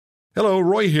Hello,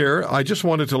 Roy here. I just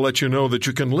wanted to let you know that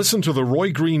you can listen to The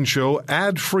Roy Green Show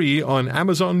ad-free on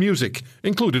Amazon Music,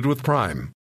 included with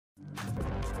Prime.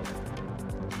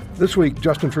 This week,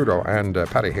 Justin Trudeau and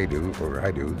Patty Hajdu,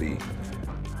 the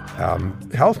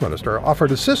health minister,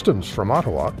 offered assistance from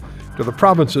Ottawa to the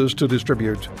provinces to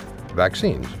distribute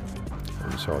vaccines.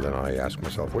 And so then I asked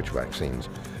myself, which vaccines?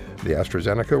 The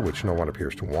AstraZeneca, which no one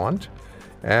appears to want,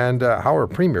 and how are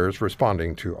premiers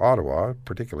responding to Ottawa,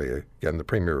 particularly, again, the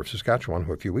Premier of Saskatchewan,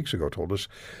 who a few weeks ago told us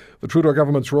the Trudeau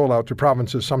government's rollout to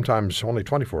provinces, sometimes only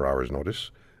 24 hours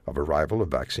notice of arrival of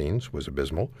vaccines, was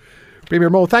abysmal. Premier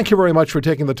Moe, thank you very much for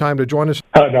taking the time to join us.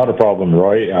 Not a problem,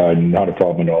 Roy. Not a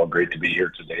problem at all. Great to be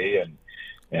here today.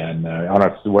 And on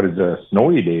what is a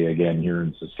snowy day again here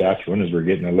in Saskatchewan, as we're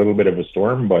getting a little bit of a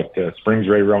storm, but spring's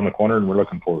right around the corner and we're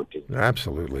looking forward to it.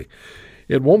 Absolutely.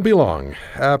 It won't be long.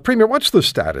 Premier, what's the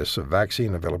status of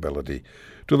vaccine availability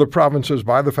to the provinces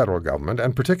by the federal government,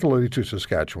 and particularly to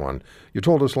Saskatchewan? You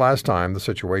told us last time the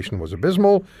situation was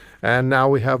abysmal, and now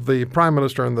we have the Prime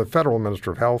Minister and the Federal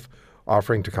Minister of Health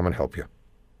offering to come and help you.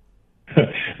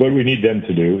 What we need them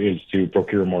to do is to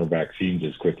procure more vaccines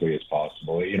as quickly as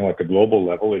possible. You know, at the global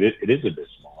level, it is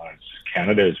abysmal.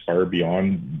 Canada is far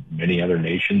beyond many other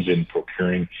nations in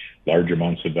procuring large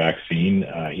amounts of vaccine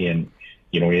as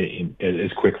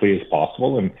quickly as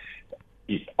possible. And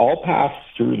all paths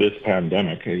through this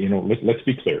pandemic, let's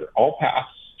be clear, all paths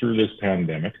through this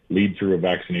pandemic lead through a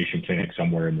vaccination clinic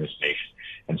somewhere in this nation.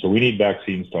 And so we need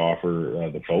vaccines to offer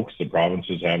the folks. The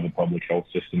provinces have the public health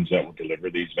systems that will deliver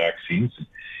these vaccines.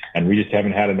 And we just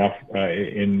haven't had enough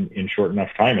in short enough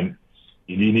time. And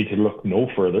you need to look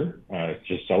no further,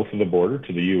 just south of the border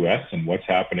to the U.S. and what's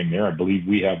happening there. I believe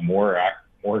we have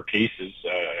more cases,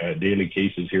 daily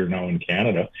cases here now in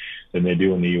Canada than they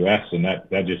do in the U.S., and that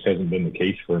just hasn't been the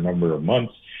case for a number of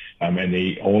months. And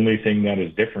the only thing that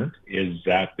is different is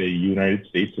that the United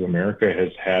States of America has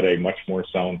had a much more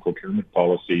sound procurement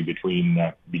policy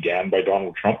began by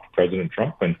President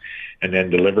Trump, and then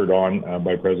delivered on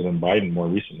by President Biden more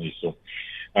recently. So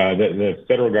the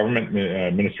federal government,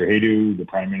 Minister Hajdu, the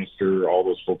Prime Minister, all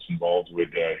those folks involved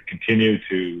would continue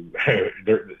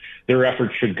to, their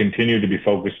efforts should continue to be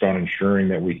focused on ensuring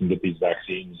that we can get these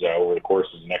vaccines over the course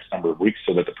of the next number of weeks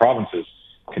so that the provinces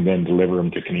can then deliver them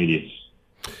to Canadians.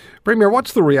 Premier,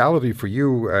 what's the reality for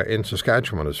you in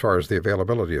Saskatchewan as far as the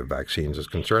availability of vaccines is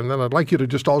concerned? Then I'd like you to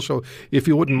just also, if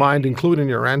you wouldn't mind, include in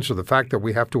your answer the fact that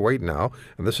we have to wait now,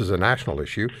 and this is a national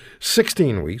issue,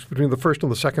 16 weeks between the first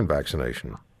and the second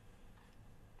vaccination.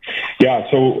 Yeah,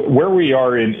 so where we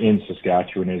are in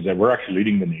Saskatchewan is that we're actually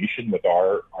leading the nation with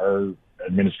our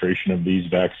administration of these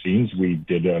vaccines. We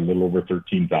did a little over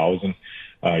 13,000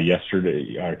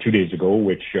 yesterday, 2 days ago,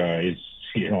 which is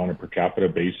on a per capita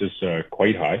basis,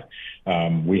 quite high.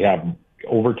 We have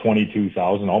over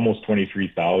 22,000, almost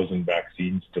 23,000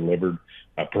 vaccines delivered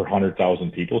per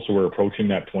 100,000 people. So we're approaching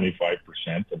that 25%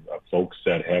 of folks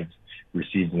that have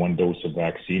received one dose of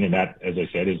vaccine. And that, as I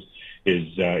said, is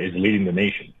leading the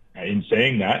nation. In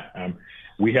saying that,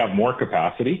 we have more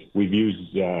capacity. We've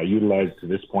utilized to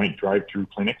this point drive-through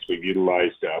clinics. We've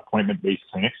utilized appointment-based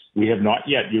clinics. We have not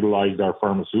yet utilized our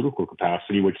pharmaceutical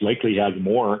capacity, which likely has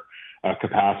more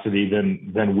capacity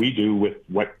than we do with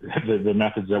what the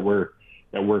methods that we're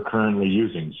currently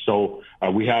using. So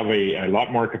we have a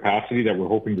lot more capacity that we're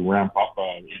hoping to ramp up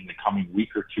in the coming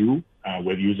week or two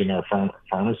with using our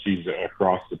pharmacies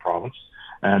across the province.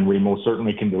 And we most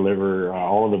certainly can deliver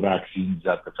all of the vaccines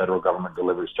that the federal government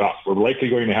delivers to us. We're likely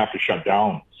going to have to shut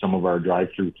down some of our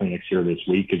drive-through clinics here this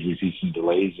week as we see some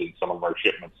delays in some of our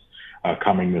shipments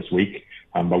coming this week.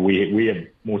 But we have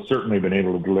most certainly been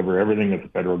able to deliver everything that the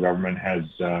federal government has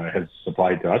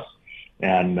supplied to us,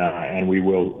 and we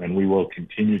will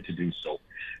continue to do so.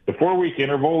 The 4-week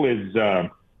interval is,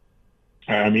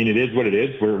 it is what it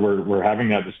is. We're having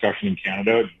that discussion in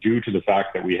Canada due to the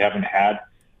fact that we haven't had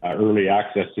early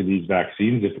access to these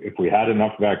vaccines. If we had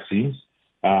enough vaccines,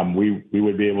 we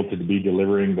would be able to be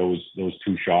delivering those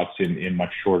 2 shots in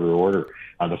much shorter order.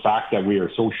 The fact that we are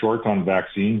so short on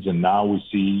vaccines, and now we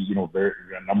see a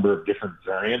number of different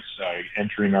variants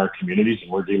entering our communities, and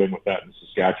we're dealing with that in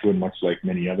Saskatchewan, much like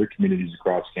many other communities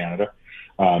across Canada.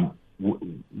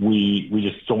 We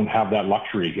just don't have that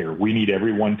luxury here. We need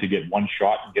everyone to get one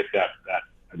shot and get that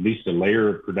at least a layer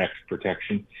of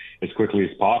protection as quickly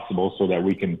as possible, so that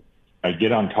we can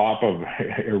get on top of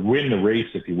or win the race,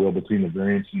 if you will, between the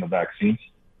variants and the vaccines.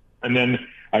 And then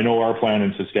I know our plan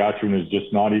in Saskatchewan is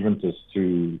just not even to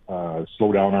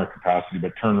slow down our capacity,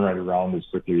 but turn right around as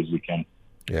quickly as we can.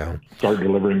 Yeah. Start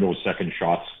delivering those second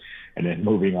shots, and then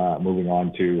moving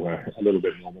on to a little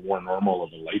bit more normal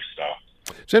of a lifestyle.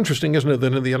 It's interesting, isn't it,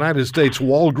 that in the United States,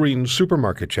 Walgreens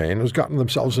supermarket chain has gotten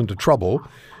themselves into trouble.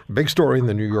 Big story in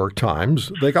the New York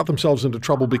Times. They got themselves into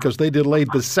trouble because they delayed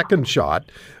the second shot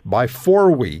by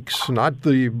 4 weeks, not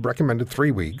the recommended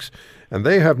 3 weeks. And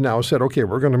they have now said, okay,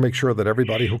 we're going to make sure that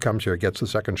everybody who comes here gets the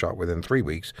second shot within 3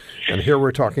 weeks. And here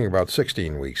we're talking about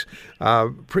 16 weeks.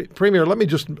 Premier, let me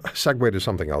just segue to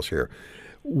something else here.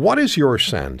 What is your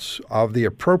sense of the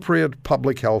appropriate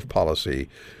public health policy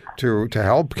to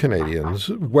help Canadians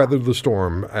weather the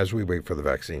storm as we wait for the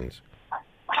vaccines?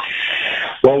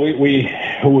 Well, we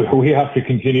have to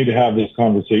continue to have this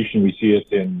conversation. We see it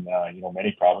in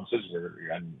many provinces,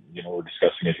 and we're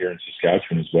discussing it here in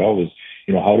Saskatchewan as well. Is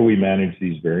how do we manage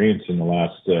these variants in the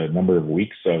last number of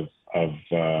weeks of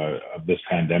this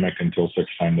pandemic until such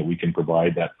time that we can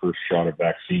provide that first shot of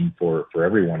vaccine for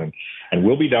everyone, and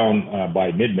we'll be down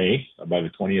by mid-May, by the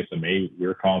 20th of May.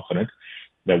 We're confident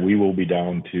that we will be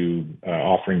down to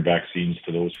offering vaccines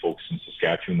to those folks in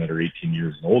Saskatchewan that are 18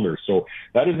 years and older. So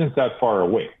that isn't that far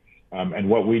away. And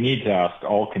what we need to ask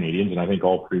all Canadians, and I think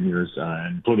all premiers,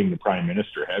 including the Prime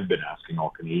Minister, have been asking all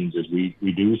Canadians, is we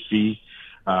do see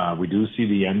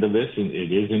the end of this, and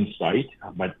it is in sight.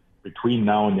 But between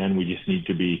now and then, we just need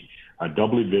to be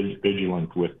doubly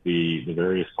vigilant with the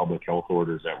various public health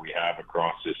orders that we have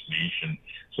across this nation,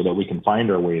 so that we can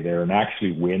find our way there and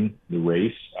actually win the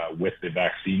race with the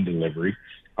vaccine delivery,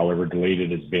 however delayed it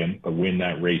has been, but win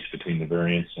that race between the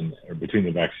variants or between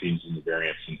the vaccines and the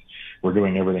variants. And we're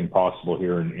doing everything possible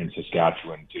here in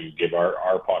Saskatchewan to give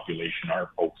our population, our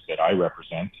folks that I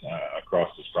represent across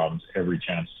this province, every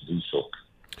chance to do so.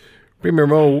 Premier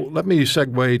Moe, let me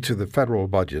segue to the federal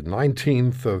budget.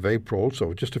 19th of April,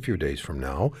 so just a few days from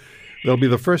now, there'll be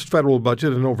the first federal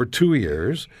budget in over 2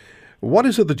 years. What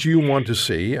is it that you want to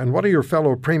see, and what do your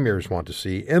fellow premiers want to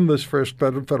see in this first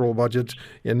federal budget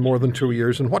in more than 2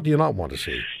 years, and what do you not want to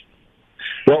see?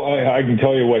 Well, I can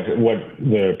tell you what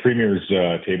the Premier's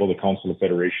table, the Council of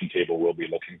Federation table, will be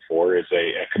looking for is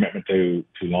a commitment to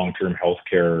long-term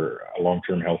healthcare, a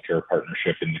long-term healthcare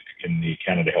partnership in the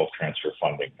Canada Health Transfer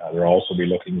funding. They'll also be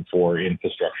looking for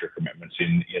infrastructure commitments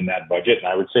in that budget. And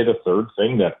I would say the third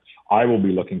thing that I will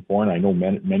be looking for, and I know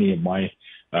many of my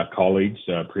colleagues,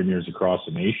 premiers across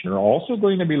the nation, are also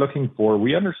going to be looking for.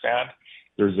 We understand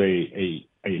there's a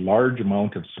large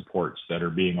amount of supports that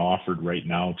are being offered right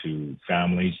now to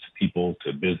families, to people,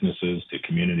 to businesses, to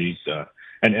communities,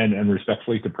 and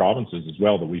respectfully to provinces as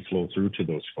well, that we flow through to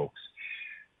those folks.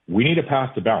 We need to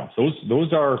pass the balance.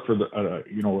 Those are for the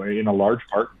in a large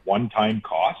part one-time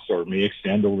costs, or may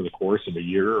extend over the course of a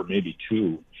year or maybe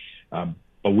two.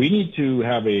 But we need to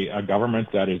have a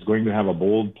government that is going to have a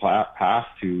bold path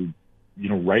to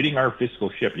righting our fiscal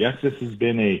ship. Yes, this has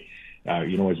been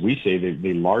as we say,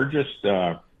 the largest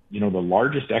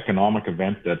economic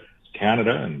event that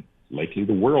Canada and likely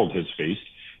the world has faced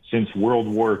since World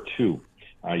War II.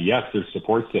 Yes, there's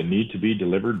supports that need to be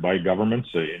delivered by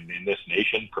governments in this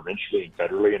nation, provincially and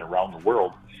federally and around the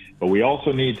world. But we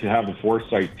also need to have the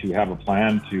foresight to have a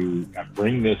plan to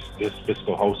bring this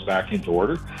fiscal house back into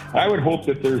order. I would hope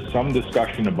that there's some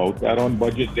discussion about that on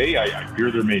Budget Day. I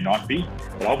fear there may not be,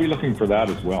 but I'll be looking for that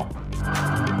as well.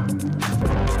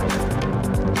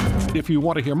 If you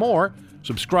want to hear more,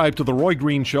 subscribe to The Roy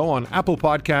Green Show on Apple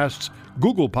Podcasts,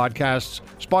 Google Podcasts,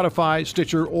 Spotify,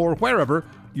 Stitcher, or wherever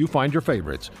you find your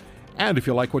favorites. And if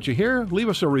you like what you hear, leave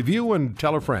us a review and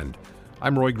tell a friend.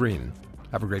 I'm Roy Green.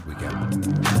 Have a great weekend.